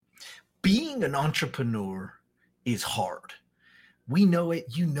Being an entrepreneur is hard. We know it,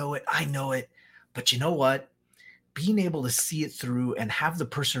 you know it, I know it. But you know what? Being able to see it through and have the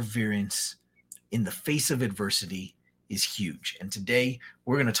perseverance in the face of adversity is huge. And today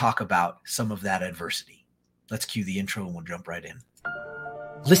we're going to talk about some of that adversity. Let's cue the intro and we'll jump right in.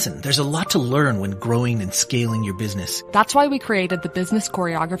 Listen, there's a lot to learn when growing and scaling your business. That's why we created the Business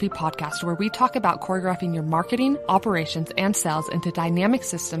Choreography Podcast, where we talk about choreographing your marketing, operations, and sales into dynamic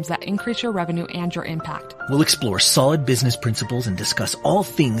systems that increase your revenue and your impact. We'll explore solid business principles and discuss all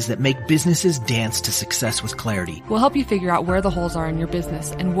things that make businesses dance to success with clarity. We'll help you figure out where the holes are in your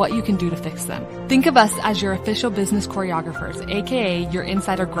business and what you can do to fix them. Think of us as your official business choreographers, aka your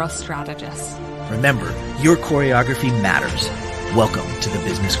insider growth strategists. Remember, your choreography matters. Welcome to the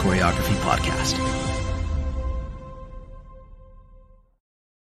Business Choreography Podcast.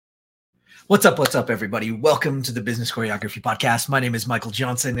 What's up, everybody? Welcome to the Business Choreography Podcast. My name is Michael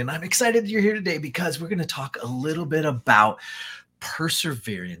Johnson, and I'm excited you're here today because we're going to talk a little bit about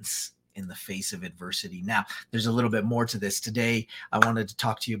perseverance in the face of adversity. Now, there's a little bit more to this. Today, I wanted to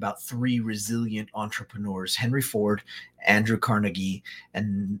talk to you about three resilient entrepreneurs: Henry Ford, Andrew Carnegie,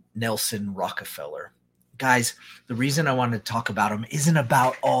 and Nelson Rockefeller. Guys, the reason I want to talk about them isn't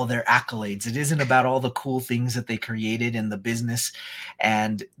about all their accolades. It isn't about all the cool things that they created in the business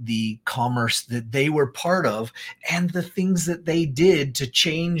and the commerce that they were part of and the things that they did to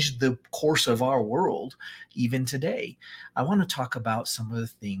change the course of our world even today. I want to talk about some of the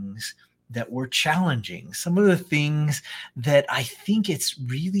things that were challenging, some of the things that I think it's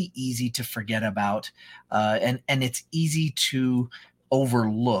really easy to forget about, and it's easy to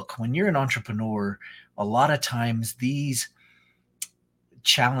overlook. When you're an entrepreneur, a lot of times these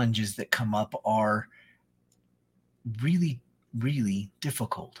challenges that come up are really, really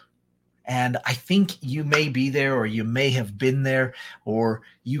difficult. And I think you may be there, or you may have been there, or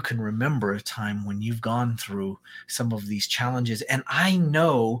you can remember a time when you've gone through some of these challenges. And I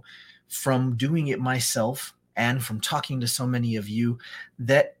know from doing it myself and from talking to so many of you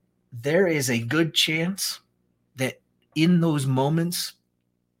that there is a good chance that in those moments,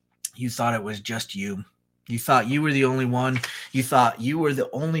 you thought it was just you. You thought you were the only one. You thought you were the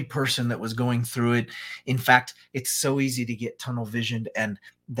only person that was going through it. In fact, it's so easy to get tunnel visioned, and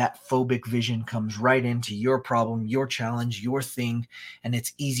that phobic vision comes right into your problem, your challenge, your thing. And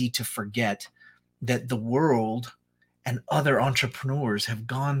it's easy to forget that the world and other entrepreneurs have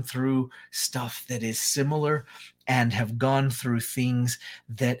gone through stuff that is similar and have gone through things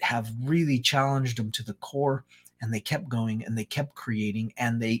that have really challenged them to the core. And they kept going and they kept creating,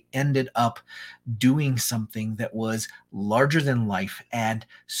 and they ended up doing something that was larger than life and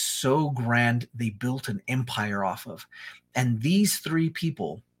so grand they built an empire off of. And these three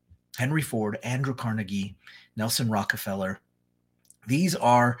people, Henry Ford, Andrew Carnegie, Nelson Rockefeller, these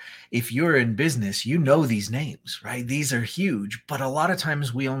are, if you're in business, you know these names, right? These are huge, but a lot of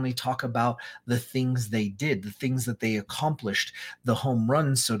times we only talk about the things they did, the things that they accomplished, the home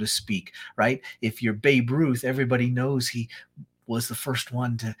runs, so to speak, right? If you're Babe Ruth, everybody knows he was the first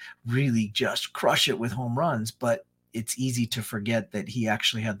one to really just crush it with home runs, but it's easy to forget that he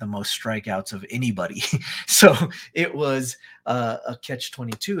actually had the most strikeouts of anybody. So it was a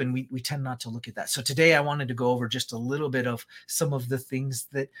catch-22, and we tend not to look at that. So today I wanted to go over just a little bit of some of the things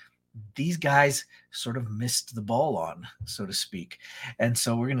that these guys sort of missed the ball on, so to speak. And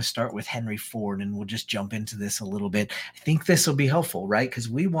so we're going to start with Henry Ford, and we'll just jump into this a little bit. I think this will be helpful, right? Because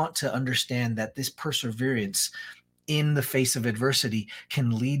we want to understand that this perseverance in the face of adversity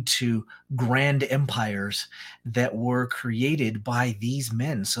can lead to grand empires that were created by these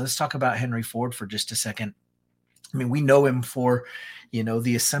men. So let's talk about Henry Ford for just a second. I mean, we know him for,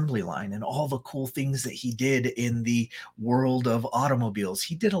 the assembly line and all the cool things that he did in the world of automobiles.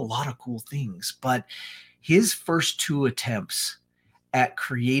 He did a lot of cool things, but his first two attempts at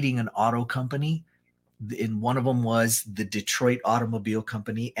creating an auto company, and one of them was the Detroit Automobile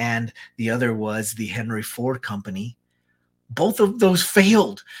Company, and the other was the Henry Ford Company. Both of those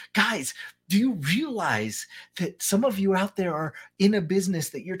failed. Guys, do you realize that some of you out there are in a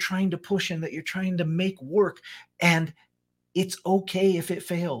business that you're trying to push and that you're trying to make work, and it's okay if it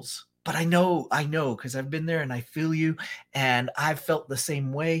fails? But I know, because I've been there and I feel you, and I've felt the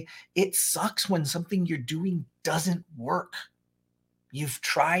same way. It sucks when something you're doing doesn't work. You've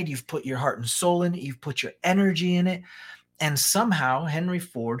tried, you've put your heart and soul in it, you've put your energy in it, and somehow Henry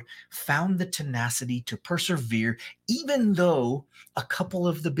Ford found the tenacity to persevere, even though a couple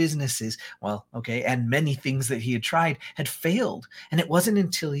of the businesses, and many things that he had tried had failed. And it wasn't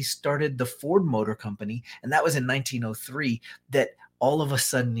until he started the Ford Motor Company, and that was in 1903, that all of a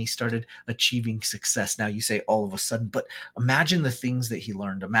sudden he started achieving success. Now you say all of a sudden, but imagine the things that he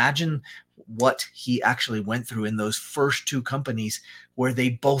learned. Imagine what he actually went through in those first two companies where they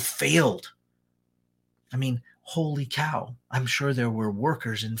both failed. I mean, holy cow. I'm sure there were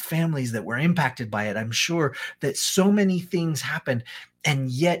workers and families that were impacted by it. I'm sure that so many things happened, and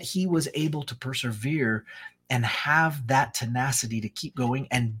yet he was able to persevere and have that tenacity to keep going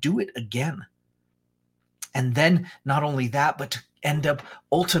and do it again. And then not only that, but to end up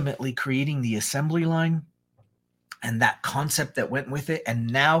ultimately creating the assembly line and that concept that went with it. And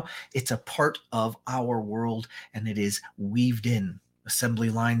now it's a part of our world, and it is weaved in. Assembly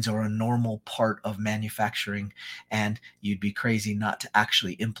lines are a normal part of manufacturing, and you'd be crazy not to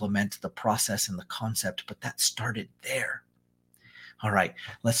actually implement the process and the concept, but that started there. All right,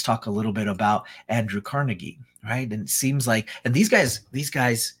 let's talk a little bit about Andrew Carnegie, right? And it seems like, and these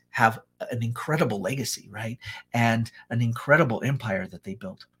guys have an incredible legacy, right? And an incredible empire that they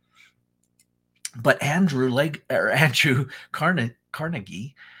built. But Andrew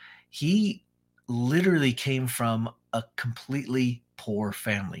Carnegie, he literally came from a completely poor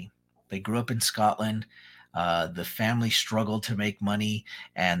family. They grew up in Scotland. The family struggled to make money,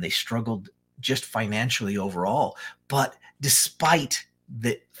 and they struggled just financially overall. But despite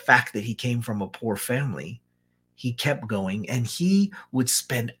the fact that he came from a poor family, he kept going, and he would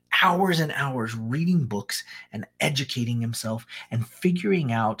spend hours and hours reading books and educating himself and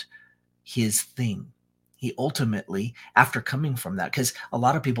figuring out his thing. He ultimately, after coming from that, because a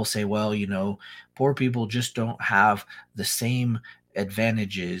lot of people say, well, poor people just don't have the same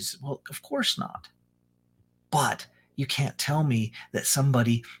advantages. Well, of course not. But you can't tell me that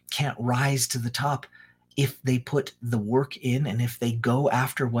somebody can't rise to the top if they put the work in, and if they go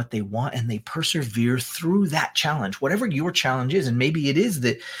after what they want and they persevere through that challenge, whatever your challenge is. And maybe it is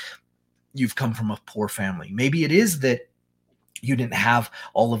that you've come from a poor family. Maybe it is that you didn't have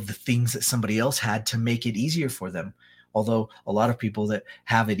all of the things that somebody else had to make it easier for them. Although a lot of people that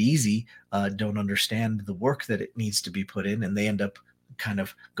have it easy don't understand the work that it needs to be put in, and they end up kind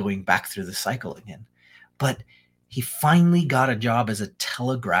of going back through the cycle again. But he finally got a job as a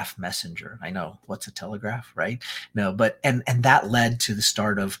telegraph messenger. I know, what's a telegraph, right? No, but and that led to the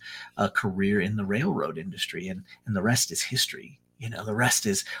start of a career in the railroad industry, and the rest is history. The rest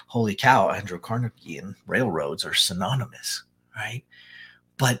is, holy cow, Andrew Carnegie and railroads are synonymous, right?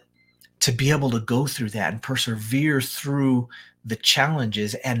 But to be able to go through that and persevere through the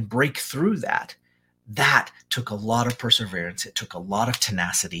challenges and break through that took a lot of perseverance. It took a lot of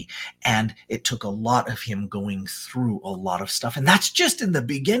tenacity, and it took a lot of him going through a lot of stuff. And that's just in the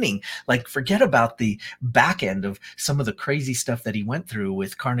beginning. Like, forget about the back end of some of the crazy stuff that he went through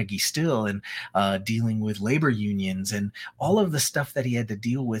with Carnegie Still, and dealing with labor unions and all of the stuff that he had to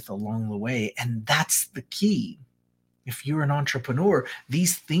deal with along the way. And that's the key. If you're an entrepreneur,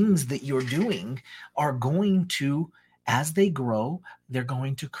 these things that you're doing are going to, as they grow, they're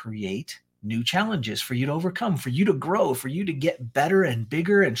going to create new challenges for you to overcome, for you to grow, for you to get better and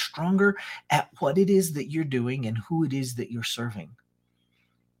bigger and stronger at what it is that you're doing and who it is that you're serving.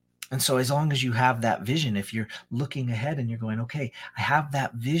 And so as long as you have that vision, if you're looking ahead and you're going, okay, I have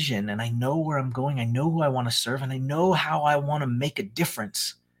that vision and I know where I'm going, I know who I want to serve, and I know how I want to make a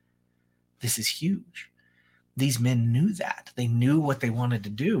difference, this is huge. These men knew that. They knew what they wanted to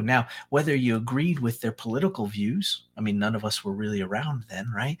do. Now, whether you agreed with their political views, I mean, none of us were really around then,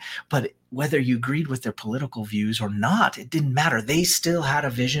 right? But whether you agreed with their political views or not, it didn't matter. They still had a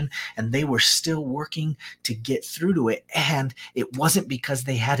vision, and they were still working to get through to it. And it wasn't because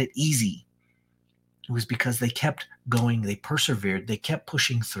they had it easy. It was because they kept going. They persevered. They kept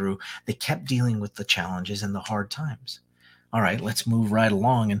pushing through. They kept dealing with the challenges and the hard times. All right, let's move right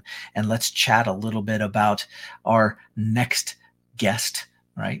along and let's chat a little bit about our next guest,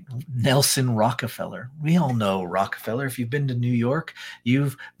 right? Nelson Rockefeller. We all know Rockefeller. If you've been to New York,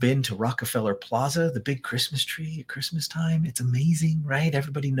 you've been to Rockefeller Plaza, the big Christmas tree at Christmas time. It's amazing, right?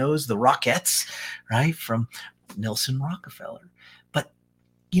 Everybody knows the Rockettes, right? From Nelson Rockefeller. But,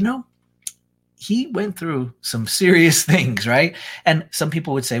 he went through some serious things, right? And some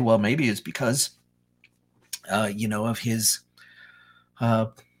people would say, well, maybe it's because of his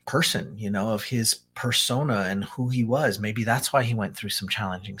person, of his persona and who he was. Maybe that's why he went through some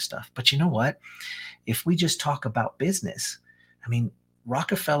challenging stuff. But you know what? If we just talk about business, I mean,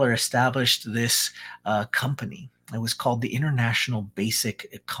 Rockefeller established this company. It was called the International Basic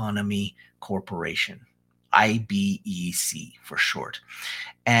Economy Corporation, IBEC for short.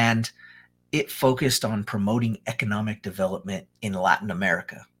 And it focused on promoting economic development in Latin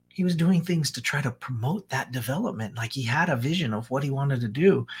America. He was doing things to try to promote that development. Like he had a vision of what he wanted to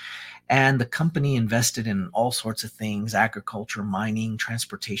do. And the company invested in all sorts of things, agriculture, mining,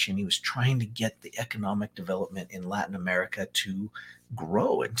 transportation. He was trying to get the economic development in Latin America to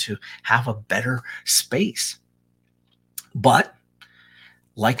grow and to have a better space. But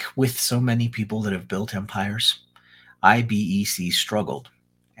like with so many people that have built empires, IBEC struggled,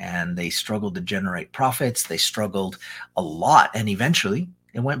 and they struggled to generate profits. They struggled a lot, and eventually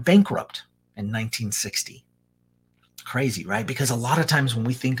it went bankrupt in 1960. Crazy, right? Because a lot of times when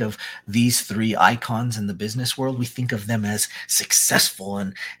we think of these three icons in the business world, we think of them as successful,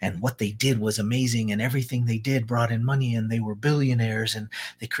 and what they did was amazing, and everything they did brought in money, and they were billionaires, and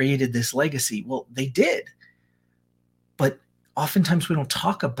they created this legacy. Well, they did. But oftentimes we don't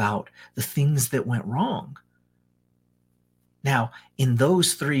talk about the things that went wrong. Now, in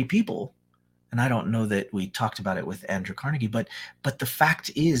those three people, and I don't know that we talked about it with Andrew Carnegie, but the fact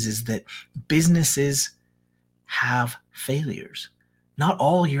is that businesses have failures. Not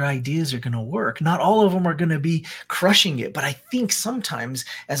all your ideas are going to work. Not all of them are going to be crushing it. But I think sometimes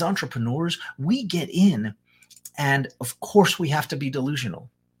as entrepreneurs, we get in, and of course we have to be delusional,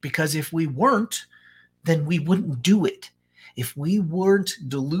 because if we weren't, then we wouldn't do it. If we weren't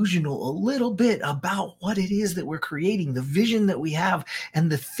delusional a little bit about what it is that we're creating, the vision that we have, and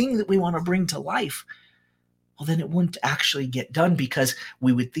the thing that we want to bring to life, well, then it wouldn't actually get done, because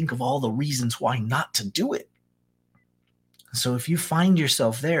we would think of all the reasons why not to do it. So if you find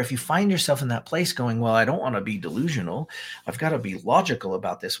yourself there, if you find yourself in that place going, well, I don't want to be delusional, I've got to be logical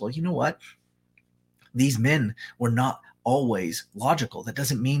about this. Well, you know what? These men were not always logical. That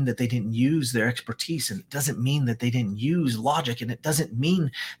doesn't mean that they didn't use their expertise, and it doesn't mean that they didn't use logic, and it doesn't mean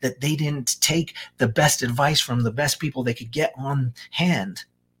that they didn't take the best advice from the best people they could get on hand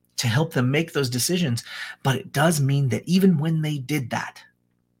to help them make those decisions. But it does mean that even when they did that,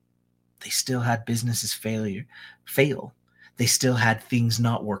 they still had businesses fail. They still had things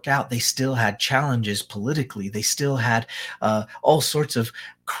not work out. They still had challenges politically. They still had all sorts of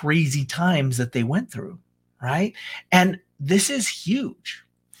crazy times that they went through, right? And this is huge.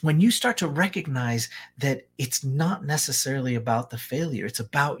 When you start to recognize that it's not necessarily about the failure, it's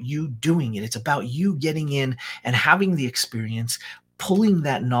about you doing it. It's about you getting in and having the experience, pulling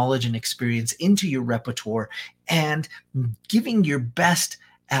that knowledge and experience into your repertoire, and giving your best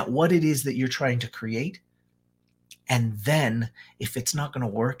at what it is that you're trying to create. And then if it's not going to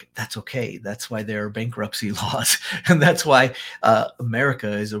work, that's okay. That's why there are bankruptcy laws. And that's why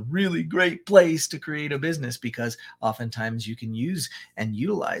America is a really great place to create a business, because oftentimes you can use and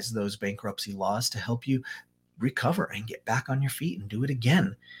utilize those bankruptcy laws to help you recover and get back on your feet and do it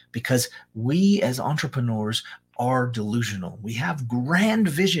again. Because we as entrepreneurs are delusional. We have grand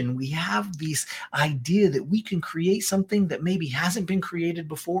vision. We have this idea that we can create something that maybe hasn't been created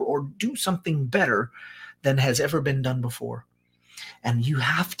before, or do something better than has ever been done before. And you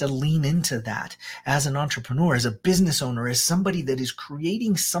have to lean into that as an entrepreneur, as a business owner, as somebody that is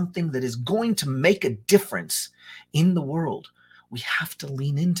creating something that is going to make a difference in the world. We have to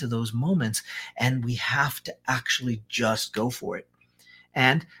lean into those moments, and we have to actually just go for it.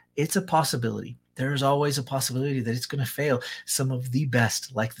 And it's a possibility. There's always a possibility that it's going to fail. Some of the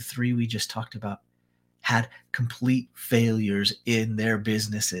best, like the three we just talked about, had complete failures in their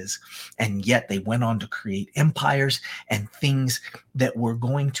businesses, and yet they went on to create empires and things that were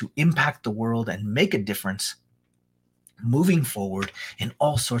going to impact the world and make a difference moving forward in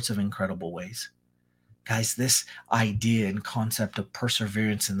all sorts of incredible ways. Guys, this idea and concept of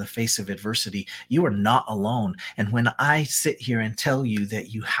perseverance in the face of adversity, you are not alone. And when I sit here and tell you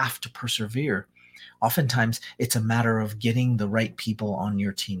that you have to persevere, oftentimes it's a matter of getting the right people on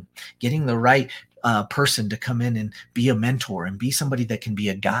your team, getting the right person to come in and be a mentor and be somebody that can be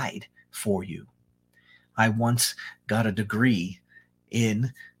a guide for you. I once got a degree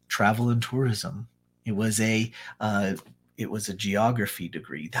in travel and tourism. It was a geography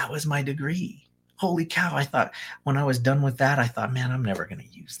degree. That was my degree. Holy cow. I thought when I was done with that, I thought, man, I'm never going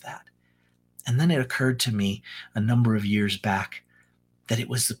to use that. And then it occurred to me a number of years back that it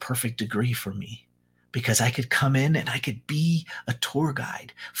was the perfect degree for me, because I could come in and I could be a tour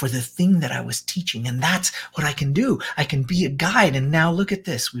guide for the thing that I was teaching. And that's what I can do. I can be a guide. And now look at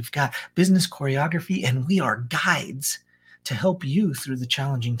this. We've got business choreography, and we are guides to help you through the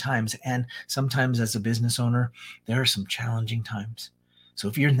challenging times. And sometimes as a business owner, there are some challenging times. So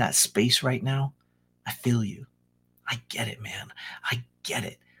if you're in that space right now, I feel you. I get it, man. I get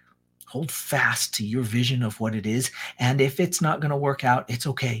it. Hold fast to your vision of what it is. And if it's not going to work out, it's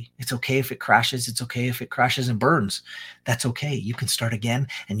okay. It's okay if it crashes. It's okay if it crashes and burns. That's okay. You can start again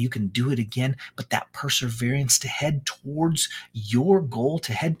and you can do it again. But that perseverance to head towards your goal,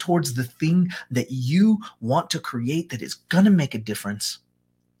 to head towards the thing that you want to create that is going to make a difference,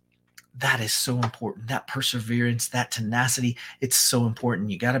 that is so important. That perseverance, that tenacity, it's so important.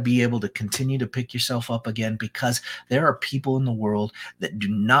 You got to be able to continue to pick yourself up again, because there are people in the world that do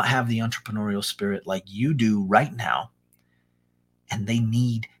not have the entrepreneurial spirit like you do right now, and they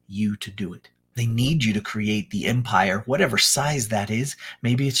need you to do it. They need you to create the empire, whatever size that is.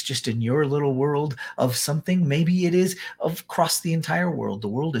 Maybe it's just in your little world of something. Maybe it is across the entire world. The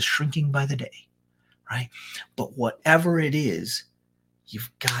world is shrinking by the day, right? But whatever it is,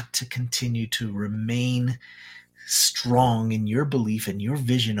 you've got to continue to remain strong in your belief and your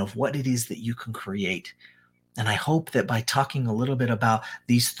vision of what it is that you can create. And I hope that by talking a little bit about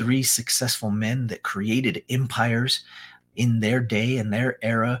these 3 successful men that created empires in their day and their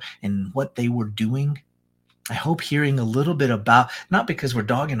era and what they were doing, I hope hearing a little bit about, not because we're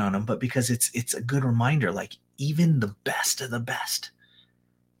dogging on them, but because it's a good reminder, like even the best of the best,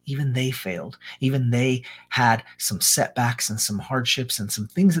 even they failed. Even they had some setbacks and some hardships and some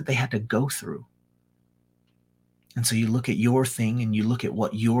things that they had to go through. And so you look at your thing and you look at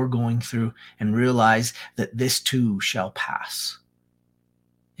what you're going through and realize that this too shall pass.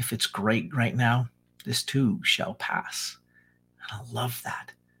 If it's great right now, this too shall pass. And I love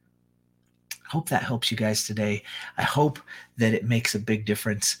that. I hope that helps you guys today. I hope that it makes a big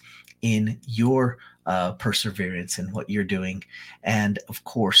difference in your perseverance and what you're doing. And of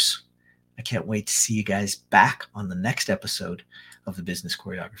course, I can't wait to see you guys back on the next episode of the Business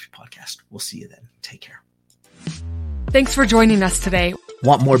Choreography Podcast. We'll see you then. Take care. Thanks for joining us today.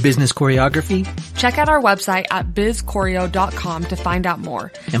 Want more business choreography? Check out our website at bizchoreo.com to find out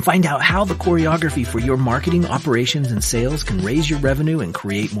more. And find out how the choreography for your marketing, operations, and sales can raise your revenue and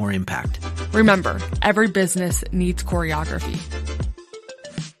create more impact. Remember, every business needs choreography.